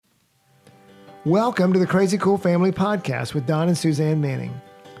Welcome to the Crazy Cool Family Podcast with Don and Suzanne Manning.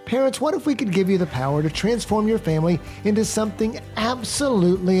 Parents, what if we could give you the power to transform your family into something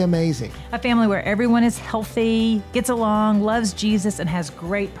absolutely amazing? A family where everyone is healthy, gets along, loves Jesus, and has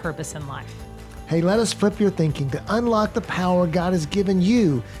great purpose in life. Hey, let us flip your thinking to unlock the power God has given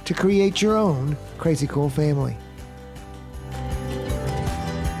you to create your own Crazy Cool family.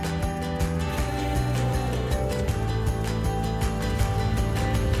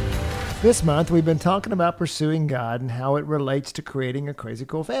 This month, we've been talking about pursuing God and how it relates to creating a crazy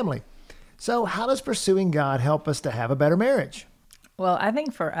cool family. So how does pursuing God help us to have a better marriage? Well, I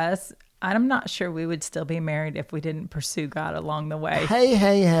think for us, I'm not sure we would still be married if we didn't pursue God along the way.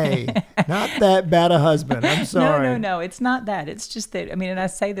 Hey. Not that bad a husband. I'm sorry. No. It's not that. It's just that, and I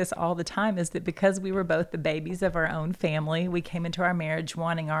say this all the time, is that because we were both the babies of our own family, we came into our marriage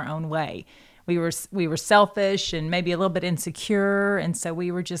wanting our own way. We were selfish and maybe a little bit insecure, and so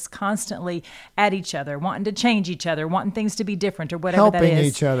we were just constantly at each other, wanting to change each other, wanting things to be different or whatever that is. Helping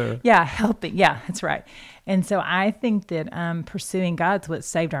each other. Yeah, helping. Yeah, that's right. And so I think that pursuing God's what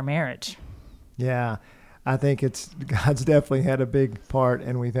saved our marriage. Yeah, I think God's definitely had a big part,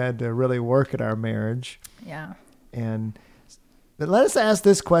 and we've had to really work at our marriage. Yeah. But let us ask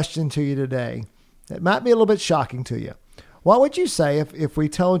this question to you today. It might be a little bit shocking to you. What would you say if we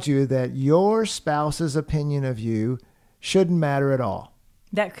told you that your spouse's opinion of you shouldn't matter at all?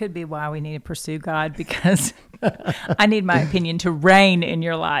 That could be why we need to pursue God, because I need my opinion to reign in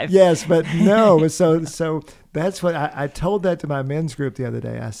your life. Yes, but no. So that's what I told that to my men's group the other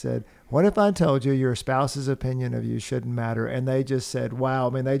day. I said, what if I told you your spouse's opinion of you shouldn't matter? And they just said, wow.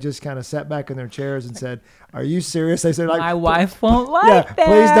 They just kind of sat back in their chairs and said, are you serious? They said, like, my wife won't like that.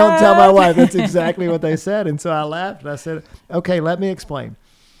 Please don't tell my wife. That's exactly what they said. And so I laughed and I said, okay, let me explain.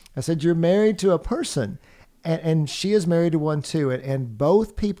 I said, you're married to a person. And she is married to one too. And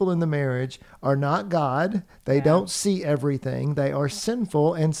both people in the marriage are not God. They don't see everything. They are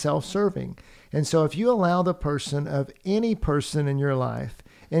sinful and self-serving. And so if you allow the person of any person in your life,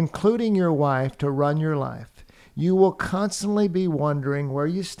 including your wife, to run your life, you will constantly be wondering where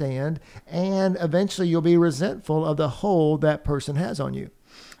you stand. And eventually you'll be resentful of the hold that person has on you.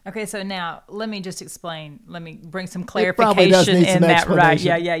 Okay, so now let me just explain. Let me bring some It probably does clarification need in some that. Right?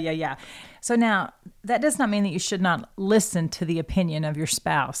 explanation. Yeah. So now that does not mean that you should not listen to the opinion of your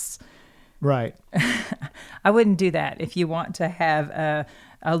spouse. Right. I wouldn't do that if you want to have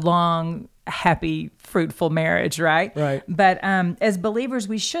a long, happy, fruitful marriage, right? Right. But as believers,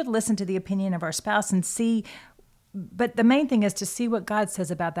 we should listen to the opinion of our spouse and see. But the main thing is to see what God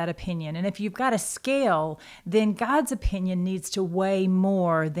says about that opinion. And if you've got a scale, then God's opinion needs to weigh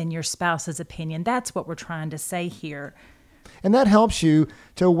more than your spouse's opinion. That's what we're trying to say here. And that helps you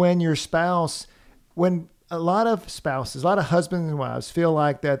to when your spouse, when a lot of husbands and wives feel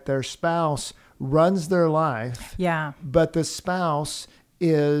like that their spouse runs their life. Yeah. But the spouse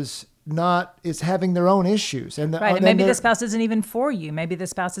is having their own issues. And right. And maybe the spouse isn't even for you. Maybe the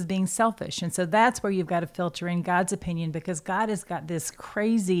spouse is being selfish. And so that's where you've got to filter in God's opinion, because God has got this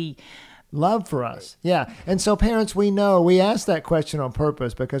crazy love for us. Yeah. And so parents, we asked that question on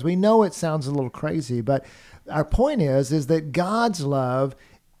purpose because we know it sounds a little crazy, but our point is that God's love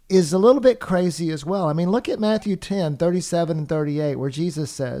is a little bit crazy as well. Look at Matthew 10:37 and 38, where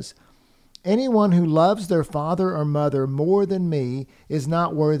Jesus says, anyone who loves their father or mother more than me is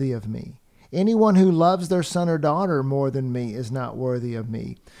not worthy of me. Anyone who loves their son or daughter more than me is not worthy of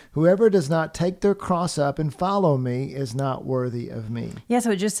me. Whoever does not take their cross up and follow me is not worthy of me. Yeah,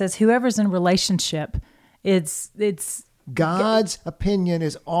 so it just says whoever's in a relationship, it's God's opinion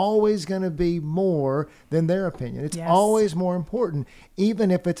is always going to be more than their opinion. It's always more important,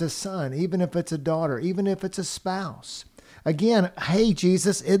 even if it's a son, even if it's a daughter, even if it's a spouse. Again, hey,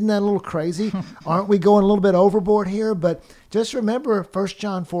 Jesus, isn't that a little crazy? Aren't we going a little bit overboard here? But just remember, 1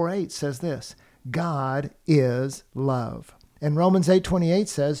 John 4:8 says this, God is love. And Romans 8:28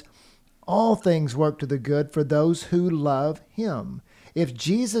 says, all things work to the good for those who love him. If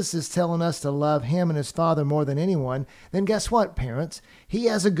Jesus is telling us to love him and his Father more than anyone, then guess what, parents? He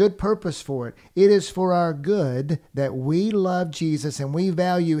has a good purpose for it. It is for our good that we love Jesus and we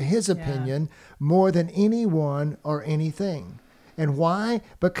value his opinion more than anyone or anything. And why?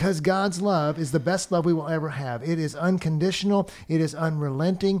 Because God's love is the best love we will ever have. It is unconditional. It is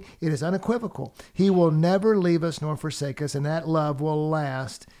unrelenting. It is unequivocal. He will never leave us nor forsake us, and that love will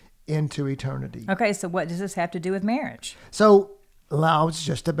last into eternity. Okay, so what does this have to do with marriage? So I was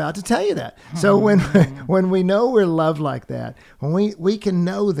just about to tell you that. So when we know we're loved like that, when we can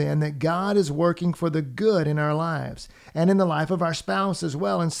know then that God is working for the good in our lives and in the life of our spouse as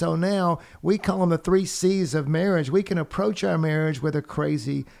well. And so now we call them the 3 C's of marriage. We can approach our marriage with a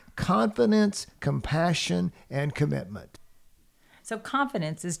crazy confidence, compassion, and commitment. So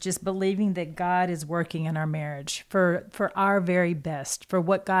confidence is just believing that God is working in our marriage for our very best, for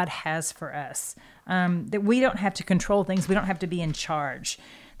what God has for us. That we don't have to control things. We don't have to be in charge.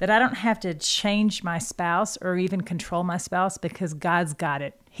 That I don't have to change my spouse or even control my spouse because God's got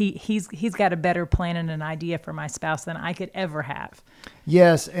it. He's got a better plan and an idea for my spouse than I could ever have.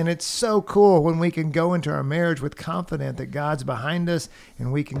 Yes, and it's so cool when we can go into our marriage with confidence that God's behind us,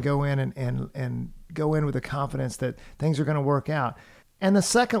 and we can go in and go in with the confidence that things are going to work out. And the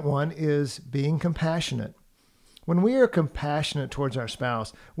second one is being compassionate. When we are compassionate towards our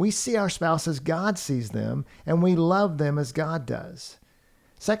spouse, we see our spouse as God sees them, and we love them as God does.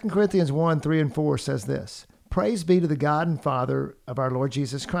 2 Corinthians 1:3-4 says this, "Praise be to the God and Father of our Lord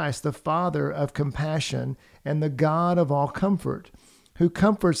Jesus Christ, the Father of compassion and the God of all comfort, who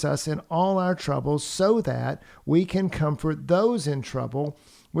comforts us in all our troubles so that we can comfort those in trouble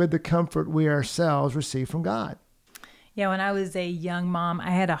with the comfort we ourselves receive from God." Yeah, when I was a young mom, I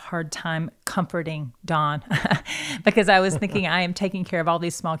had a hard time comforting Don because I was thinking, I am taking care of all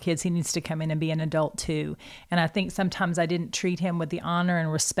these small kids. He needs to come in and be an adult too. And I think sometimes I didn't treat him with the honor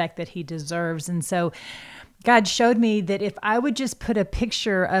and respect that he deserves. And so God showed me that if I would just put a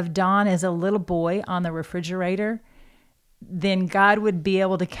picture of Don as a little boy on the refrigerator, then God would be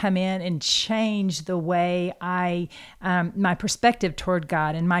able to come in and change the way my perspective toward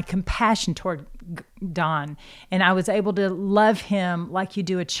God and my compassion toward Don. And I was able to love him like you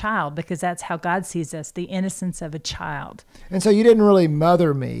do a child, because that's how God sees us, the innocence of a child. And so you didn't really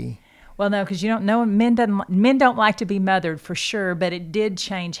mother me. Well, no, because you don't know, men don't like to be mothered for sure, but it did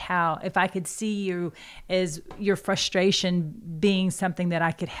change how, if I could see you as your frustration being something that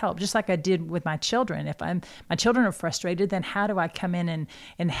I could help, just like I did with my children. If my children are frustrated, then how do I come in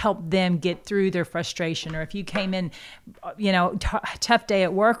and help them get through their frustration? Or if you came in, tough day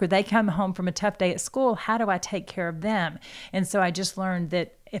at work, or they come home from a tough day at school, how do I take care of them? And so I just learned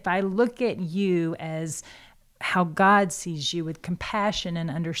that if I look at you as how God sees you with compassion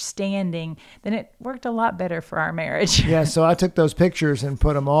and understanding, then it worked a lot better for our marriage. Yeah, so I took those pictures and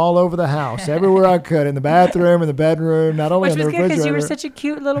put them all over the house, everywhere I could, in the bathroom, in the bedroom, not only in the refrigerator. Which was good because you were such a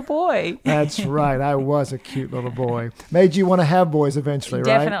cute little boy. That's right. I was a cute little boy. Made you want to have boys eventually,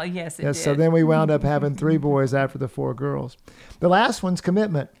 right? Definitely, yes, it did. So then we wound up having 3 boys after the 4 girls. The last one's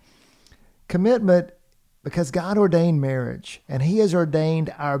commitment. Commitment, because God ordained marriage, and He has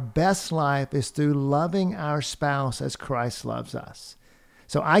ordained our best life is through loving our spouse as Christ loves us.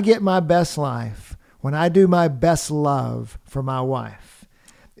 So I get my best life when I do my best love for my wife.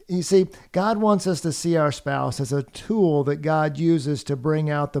 You see, God wants us to see our spouse as a tool that God uses to bring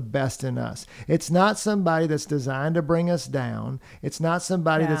out the best in us. It's not somebody that's designed to bring us down. It's not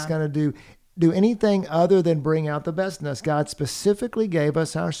somebody that's going to do anything other than bring out the best in us. God specifically gave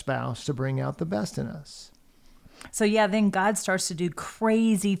us our spouse to bring out the best in us. So then God starts to do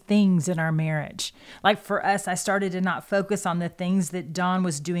crazy things in our marriage. Like for us, I started to not focus on the things that Don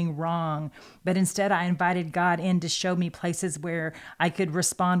was doing wrong, but instead I invited God in to show me places where I could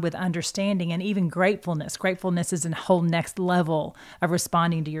respond with understanding and even gratefulness. Gratefulness is a whole next level of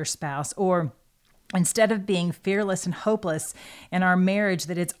responding to your spouse. Or instead of being fearless and hopeless in our marriage,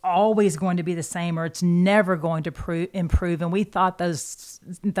 that it's always going to be the same or it's never going to improve, and we thought those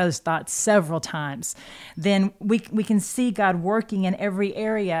thoughts several times, then we can see God working in every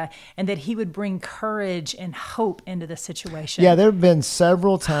area, and that He would bring courage and hope into the situation. Yeah, there have been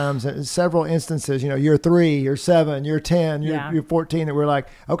several times, several instances, you're 3, you're 7, you're 10, you're 14, that we're like,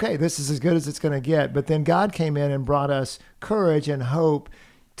 okay, this is as good as it's going to get. But then God came in and brought us courage and hope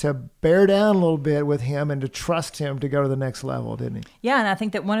to bear down a little bit with Him and to trust Him to go to the next level, didn't He? Yeah, and I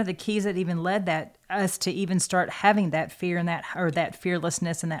think that one of the keys that even led us to even start having that fear and that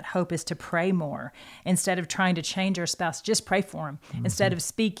fearlessness and that hope is to pray more. Instead of trying to change our spouse, just pray for him. Mm-hmm. Instead of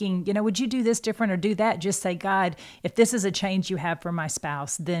speaking, would you do this different or do that? Just say, God, if this is a change you have for my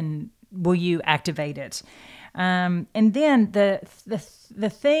spouse, then will you activate it? And then the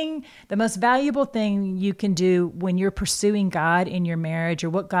most valuable thing you can do when you're pursuing God in your marriage, or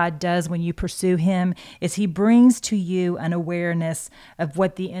what God does when you pursue Him, is He brings to you an awareness of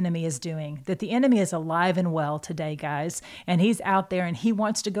what the enemy is doing. That the enemy is alive and well today, guys, and he's out there and he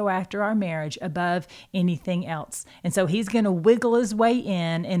wants to go after our marriage above anything else. And so he's going to wiggle his way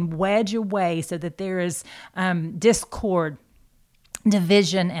in and wedge away so that there is discord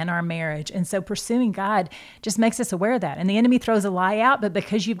division in our marriage. And so pursuing God just makes us aware of that. And the enemy throws a lie out, but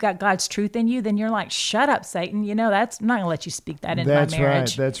because you've got God's truth in you, then you're like, shut up, Satan. I'm not going to let you speak that into my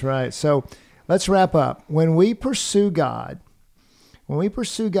marriage. That's right. So let's wrap up. When we pursue God, we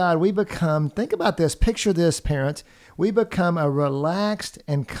become, think about this, picture this, parents, we become a relaxed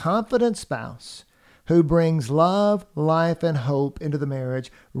and confident spouse who brings love, life, and hope into the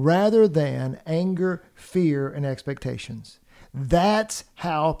marriage rather than anger, fear, and expectations. That's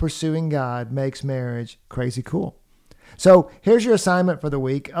how pursuing God makes marriage crazy cool. So here's your assignment for the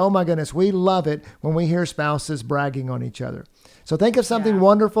week. Oh my goodness, we love it when we hear spouses bragging on each other. So think of something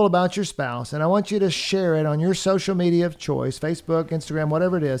wonderful about your spouse, and I want you to share it on your social media of choice, Facebook, Instagram,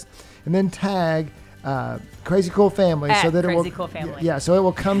 whatever it is, and then tag Crazy Cool Family so that Crazy Cool Family. Yeah, so it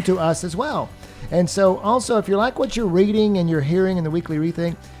will come to us as well. And so also, if you like what you're reading and you're hearing in the Weekly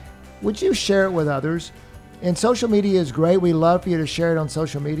Rethink, would you share it with others? And social media is great. We love for you to share it on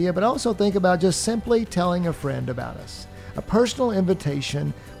social media, but also think about just simply telling a friend about us. A personal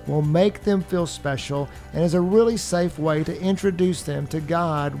invitation will make them feel special and is a really safe way to introduce them to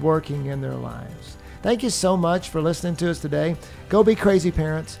God working in their lives. Thank you so much for listening to us today. Go be crazy,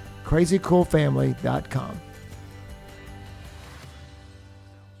 parents. crazycoolfamily.com.